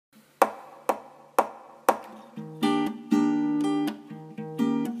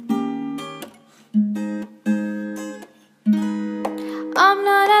I'm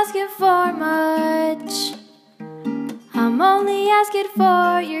not asking for much, I'm only asking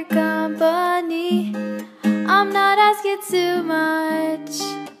for your company. I'm not asking too much,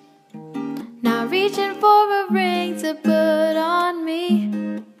 not reaching for a ring to put on me.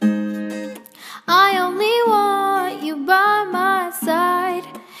 I only want you by my side.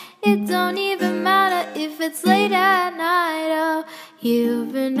 It don't even matter if it's late at night. Oh,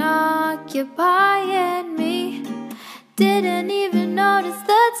 you've been occupying me. Didn't even notice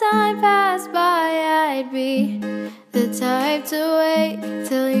the time passed by. I'd be the type to wait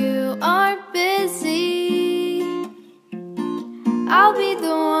till you aren't busy. I'll be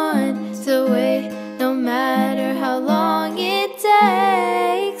the one to wait, no matter how long it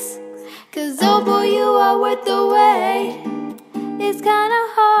takes. 'Cause oh boy, you are worth the wait. It's kinda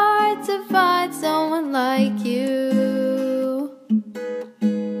hard to find someone like you,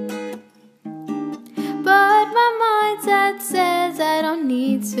 but my mindset says I don't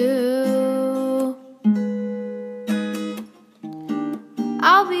need to.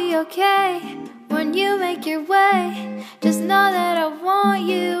 I'll be okay when you make your way. Just know that I want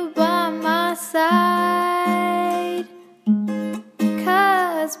you by my side.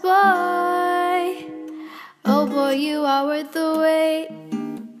 'Cause boy, oh boy, you are worth the wait.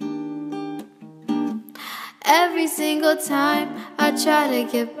 Every single time I try to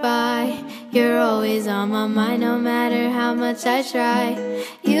get by, you're always on my mind, no matter how much I try.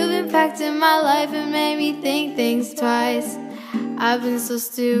 You've impacted my life and made me think things twice. I've been so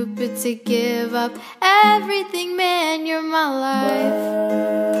stupid to give up everything, man, you're my life.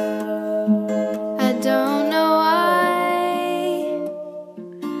 I don't know why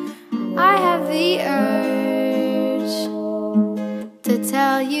I have the urge to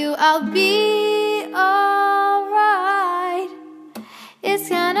tell you I'll be alright. It's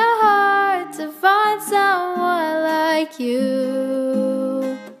kinda hard to find someone like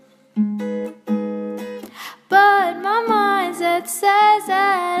you, but my mindset says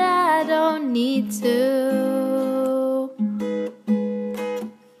that I don't need to.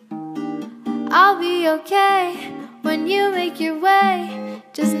 I'll be okay when you make your way.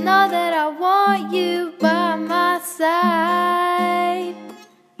 Just know that I want you by my side.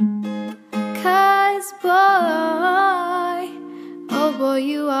 'Cause boy, oh boy,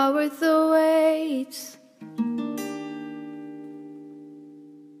 you are worth the wait.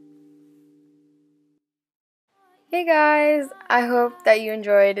 Hey guys, I hope that you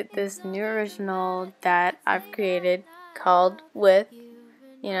enjoyed this new original that I've created called With,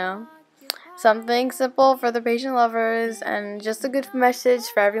 something simple for the patient lovers and just a good message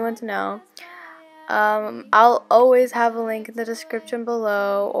for everyone to know. I'll always have a link in the description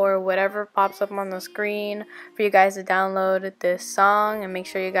below or whatever pops up on the screen for you guys to download this song, and make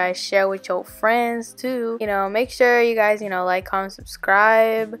sure you guys share with your friends too. Make sure you guys, like, comment,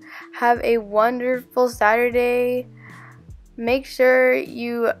 subscribe. Have a wonderful Saturday. Make sure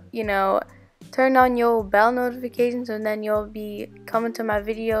you, turn on your bell notifications, and then you'll be coming to my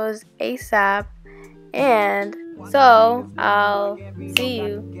videos ASAP. And so I'll see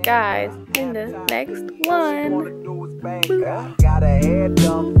you guys in the next one. Got her hair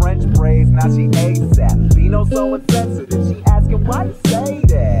done, French braids, now she ASAP. Vino so insensitive, she asking why you say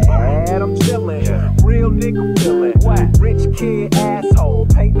that. I'm chillin', real nigga feelin', rich kid asshole,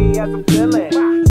 paint me as a villain.